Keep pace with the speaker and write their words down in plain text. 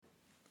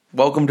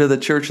Welcome to the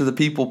Church of the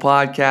People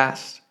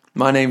podcast.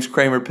 My name's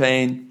Kramer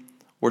Payne.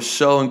 We're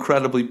so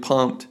incredibly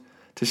pumped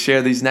to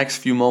share these next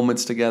few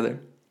moments together.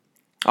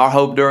 Our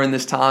hope during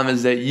this time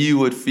is that you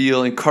would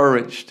feel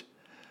encouraged,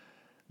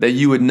 that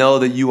you would know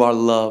that you are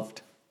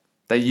loved,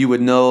 that you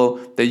would know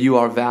that you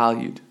are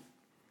valued,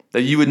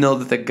 that you would know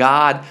that the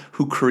God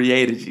who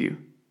created you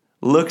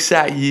looks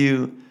at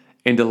you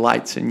and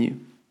delights in you.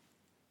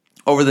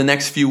 Over the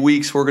next few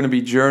weeks, we're going to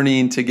be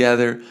journeying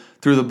together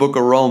through the book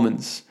of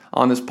Romans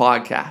on this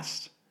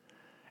podcast.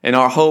 And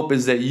our hope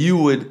is that you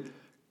would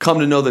come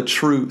to know the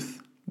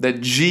truth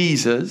that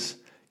Jesus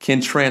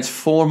can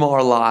transform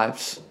our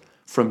lives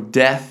from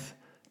death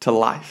to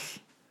life.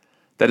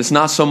 That it's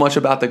not so much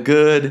about the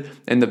good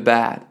and the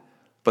bad,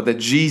 but that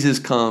Jesus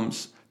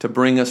comes to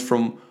bring us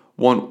from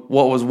what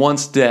was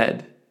once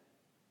dead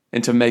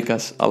and to make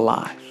us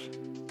alive.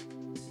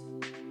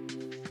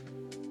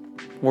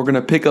 We're going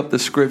to pick up the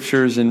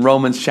scriptures in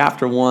Romans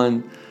chapter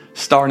 1,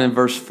 starting in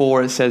verse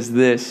 4. It says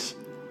this,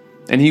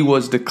 "And he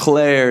was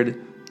declared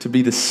to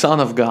be the Son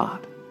of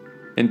God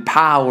in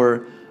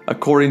power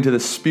according to the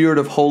Spirit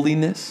of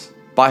holiness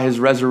by his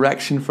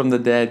resurrection from the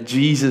dead,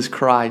 Jesus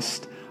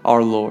Christ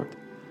our Lord,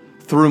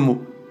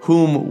 through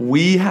whom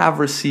we have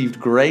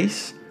received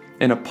grace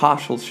and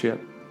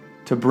apostleship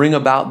to bring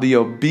about the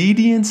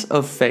obedience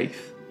of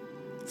faith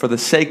for the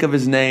sake of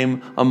his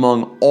name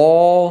among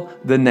all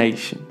the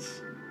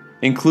nations,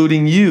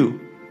 including you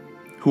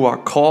who are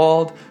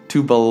called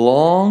to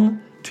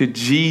belong to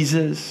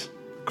Jesus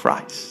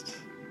Christ."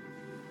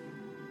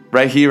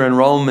 Right here in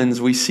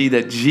Romans, we see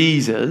that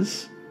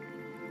Jesus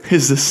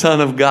is the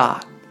Son of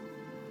God.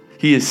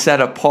 He is set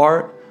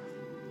apart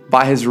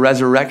by his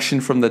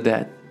resurrection from the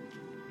dead.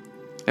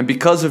 And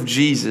because of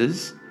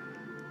Jesus,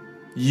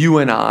 you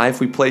and I, if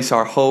we place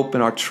our hope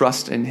and our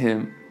trust in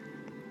him,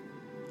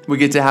 we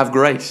get to have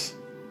grace.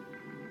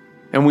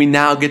 And we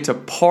now get to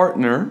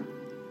partner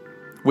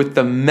with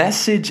the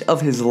message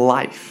of his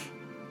life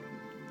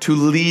to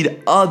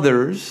lead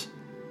others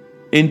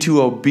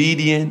into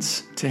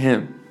obedience to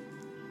him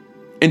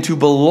and to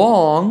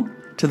belong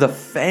to the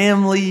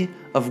family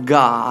of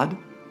God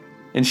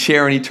and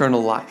share an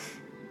eternal life.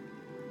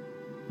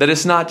 That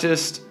it's not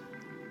just,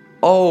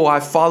 oh, I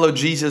follow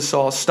Jesus,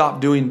 so I'll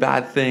stop doing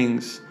bad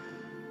things.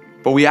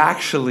 But we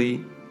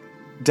actually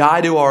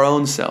die to our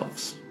own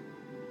selves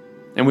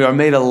and we are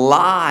made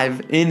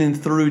alive in and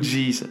through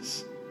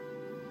Jesus.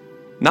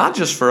 Not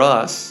just for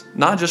us,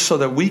 not just so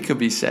that we could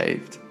be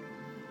saved,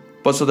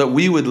 but so that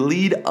we would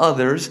lead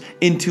others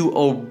into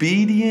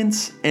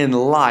obedience and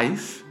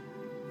life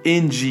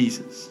in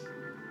Jesus.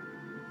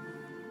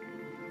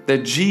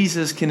 That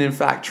Jesus can in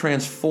fact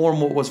transform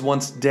what was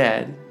once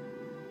dead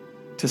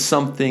to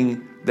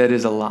something that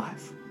is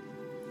alive.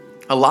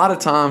 A lot of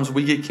times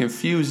we get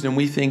confused and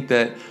we think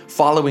that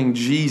following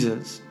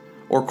Jesus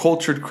or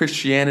cultured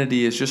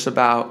Christianity is just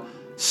about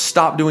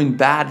stop doing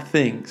bad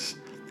things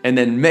and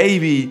then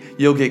maybe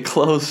you'll get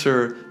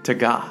closer to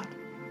God.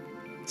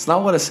 It's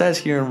not what it says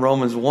here in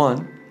Romans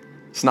 1.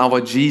 It's not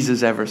what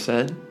Jesus ever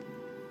said.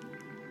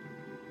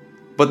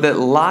 But that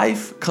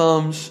life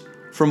comes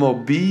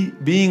from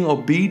being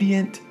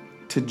obedient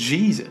to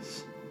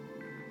Jesus.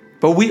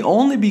 But we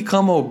only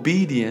become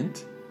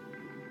obedient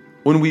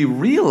when we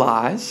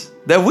realize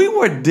that we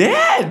were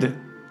dead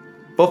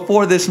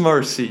before this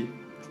mercy.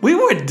 We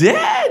were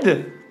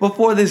dead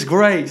before this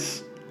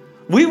grace.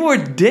 We were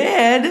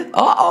dead,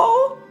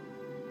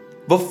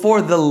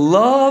 before the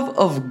love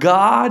of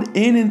God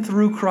in and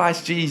through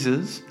Christ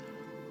Jesus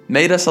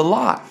made us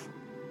alive.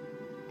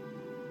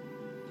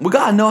 We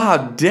got to know how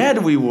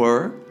dead we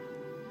were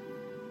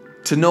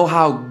to know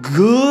how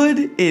good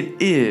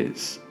it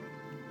is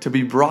to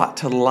be brought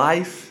to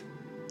life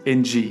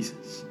in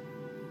Jesus.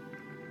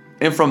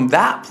 And from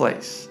that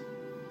place,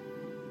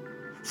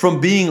 from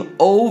being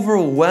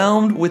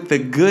overwhelmed with the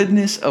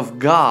goodness of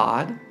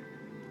God,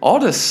 all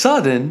of a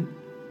sudden,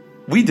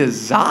 we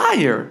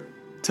desire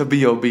to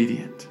be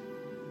obedient.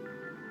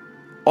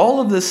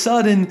 All of a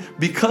sudden,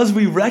 because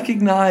we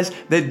recognize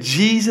that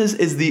Jesus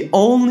is the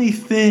only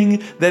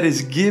thing that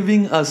is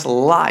giving us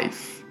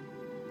life,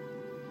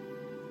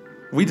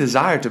 we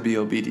desire to be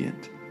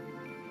obedient.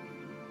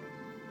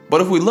 But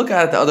if we look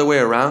at it the other way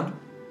around,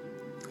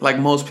 like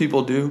most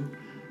people do,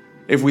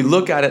 if we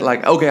look at it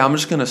like, okay, I'm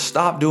just going to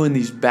stop doing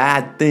these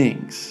bad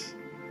things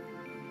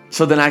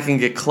so then I can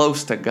get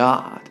close to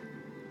God,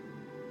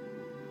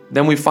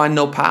 then we find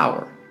no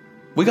power.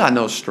 We got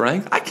no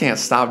strength. I can't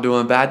stop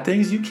doing bad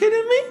things. You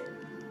kidding me?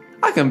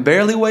 I can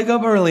barely wake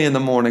up early in the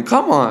morning.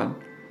 Come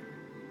on.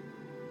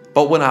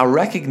 But when I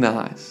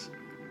recognize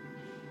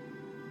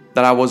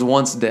that I was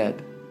once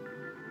dead,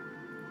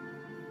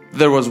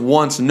 there was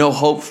once no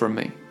hope for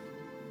me,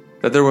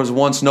 that there was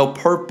once no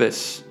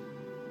purpose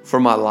for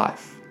my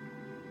life,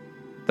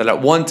 that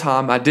at one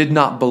time I did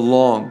not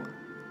belong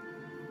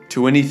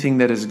to anything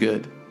that is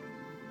good.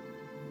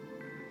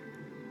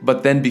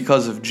 But then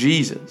because of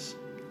Jesus,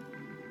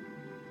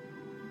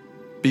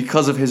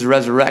 because of his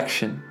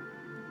resurrection,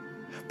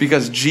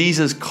 because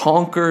Jesus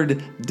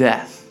conquered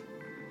death,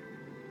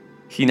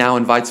 he now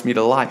invites me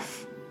to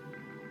life.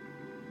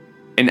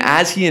 And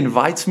as he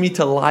invites me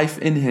to life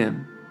in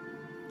him,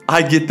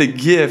 I get the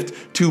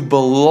gift to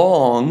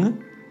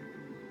belong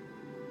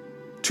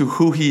to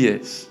who he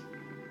is.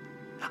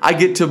 I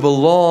get to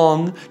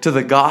belong to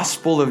the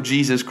gospel of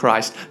Jesus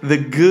Christ, the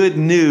good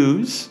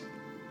news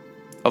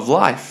of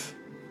life,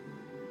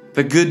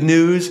 the good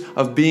news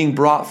of being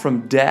brought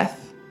from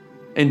death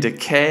and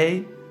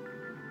decay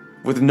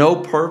with no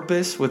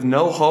purpose, with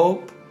no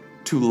hope,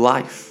 to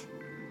life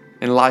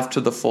and life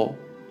to the full.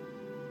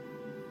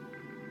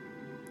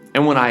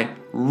 And when I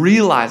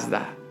realize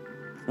that,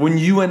 when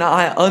you and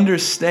I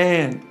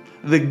understand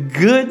the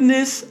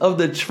goodness of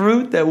the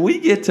truth that we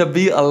get to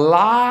be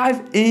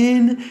alive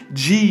in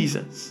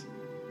Jesus,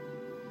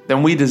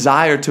 then we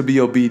desire to be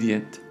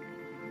obedient.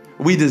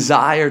 We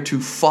desire to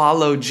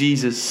follow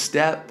Jesus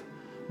step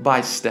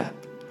by step.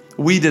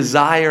 We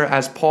desire,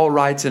 as Paul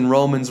writes in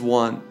Romans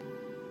 1,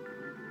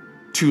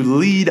 to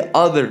lead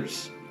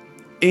others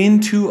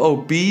into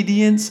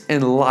obedience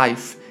and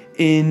life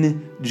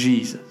in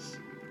Jesus.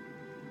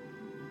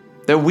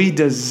 That we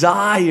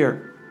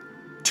desire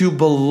to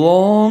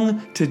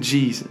belong to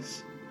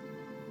Jesus.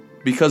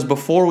 Because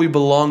before we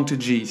belonged to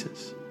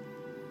Jesus,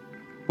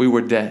 we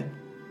were dead.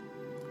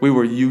 We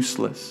were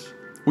useless.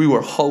 We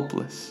were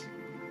hopeless.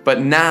 But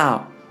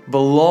now,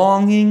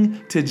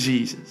 belonging to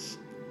Jesus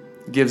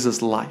gives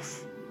us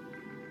life.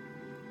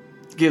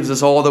 Gives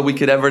us all that we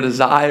could ever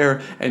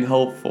desire and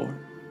hope for.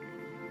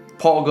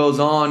 Paul goes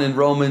on in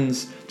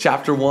Romans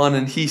chapter 1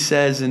 and he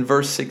says in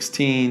verse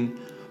 16,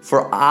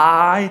 "For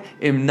I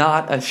am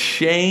not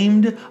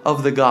ashamed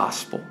of the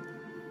gospel,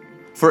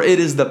 for it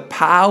is the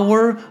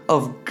power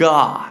of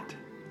God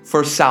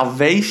for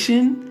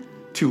salvation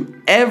to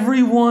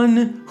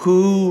everyone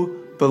who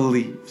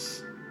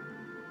believes.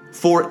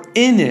 For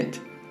in it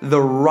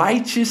the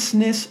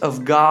righteousness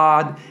of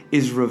God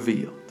is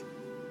revealed."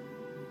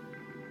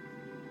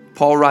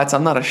 Paul writes,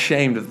 I'm not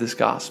ashamed of this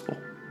gospel.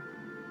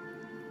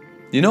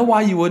 You know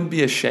why you wouldn't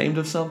be ashamed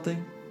of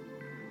something?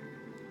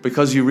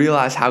 Because you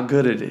realize how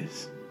good it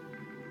is.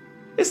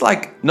 It's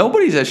like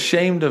nobody's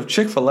ashamed of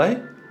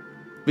Chick-fil-A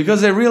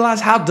because they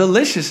realize how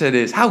delicious it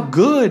is, how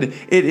good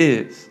it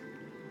is.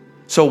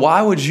 So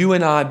why would you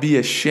and I be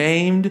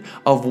ashamed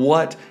of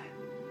what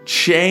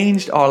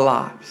changed our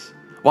lives?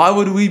 Why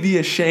would we be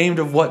ashamed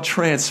of what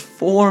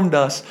transformed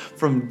us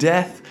from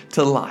death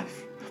to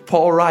life?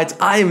 Paul writes,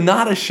 I am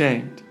not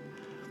ashamed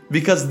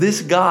because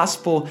this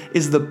gospel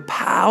is the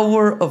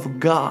power of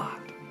God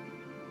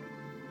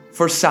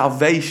for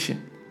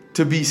salvation,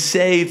 to be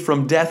saved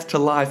from death to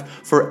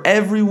life for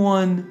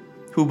everyone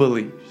who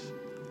believes.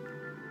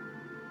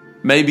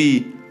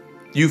 Maybe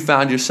you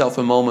found yourself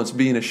in moments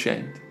being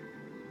ashamed.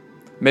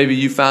 Maybe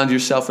you found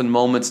yourself in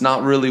moments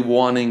not really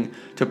wanting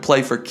to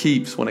play for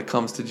keeps when it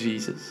comes to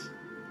Jesus.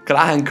 Could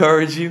I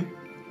encourage you?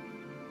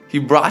 He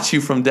brought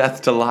you from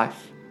death to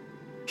life.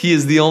 He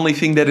is the only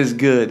thing that is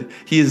good.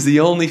 He is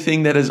the only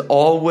thing that is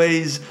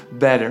always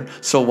better.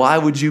 So why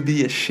would you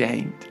be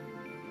ashamed?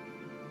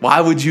 Why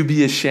would you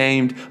be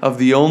ashamed of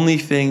the only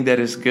thing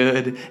that is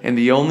good and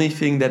the only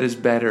thing that is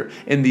better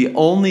and the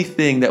only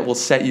thing that will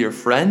set your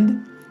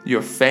friend,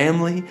 your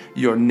family,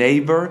 your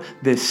neighbor,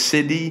 this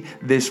city,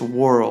 this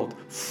world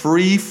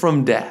free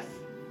from death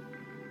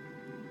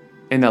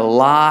and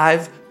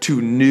alive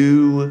to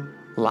new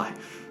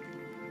life?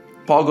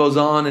 Paul goes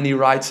on and he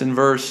writes in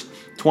verse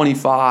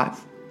 25,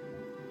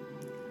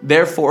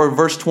 therefore,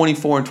 verse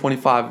 24 and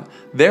 25,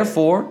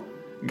 therefore,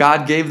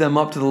 God gave them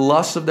up to the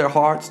lusts of their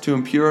hearts, to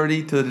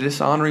impurity, to the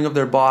dishonoring of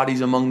their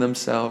bodies among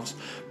themselves,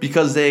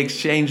 because they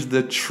exchanged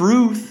the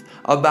truth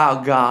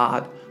about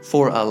God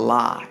for a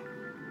lie,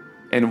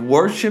 and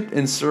worshiped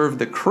and served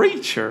the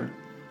creature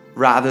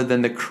rather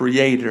than the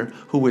Creator,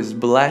 who is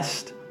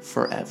blessed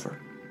forever.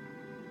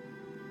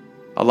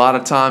 A lot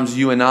of times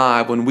you and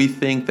I, when we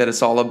think that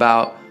it's all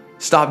about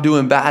stop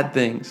doing bad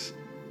things,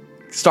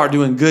 start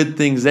doing good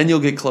things, then you'll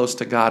get close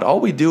to God. All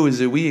we do is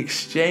that we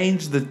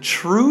exchange the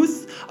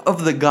truth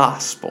of the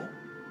gospel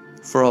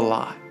for a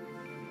lie.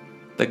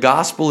 The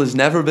gospel has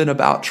never been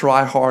about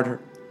try harder.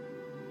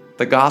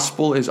 The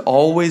gospel is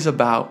always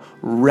about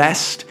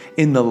rest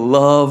in the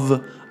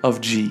love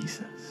of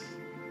Jesus.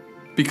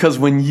 Because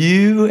when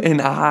you and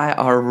I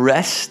are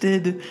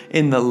rested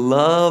in the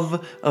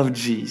love of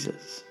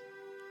Jesus,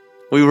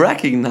 we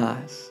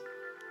recognize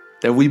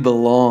that we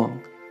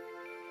belong.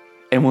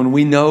 And when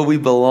we know we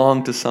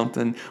belong to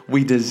something,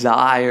 we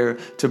desire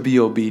to be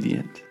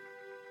obedient.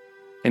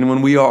 And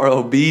when we are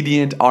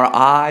obedient, our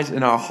eyes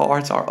and our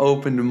hearts are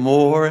opened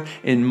more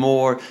and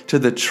more to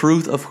the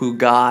truth of who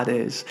God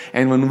is.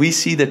 And when we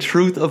see the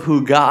truth of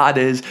who God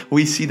is,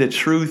 we see the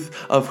truth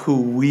of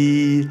who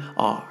we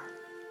are.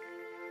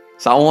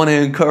 So I want to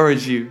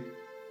encourage you.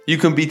 You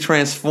can be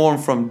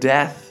transformed from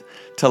death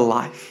to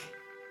life.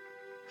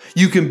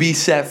 You can be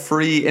set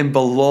free and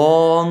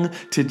belong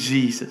to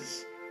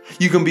Jesus.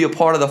 You can be a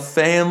part of the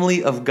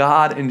family of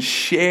God and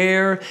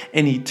share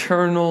an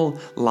eternal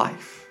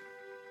life.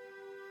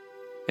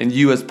 And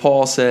you, as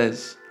Paul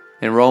says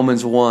in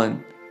Romans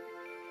 1,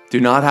 do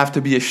not have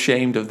to be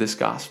ashamed of this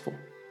gospel.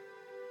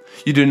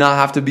 You do not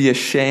have to be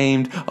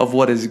ashamed of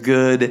what is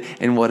good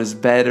and what is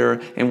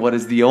better and what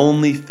is the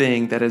only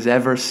thing that has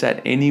ever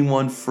set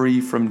anyone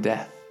free from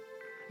death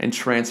and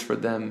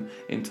transferred them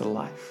into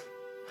life.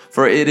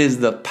 For it is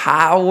the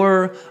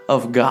power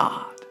of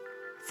God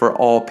for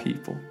all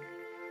people.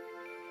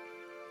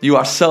 You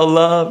are so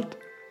loved.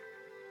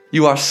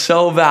 You are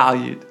so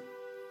valued.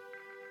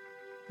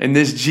 And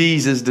this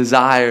Jesus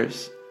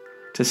desires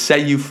to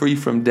set you free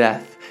from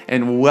death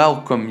and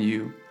welcome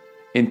you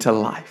into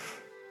life.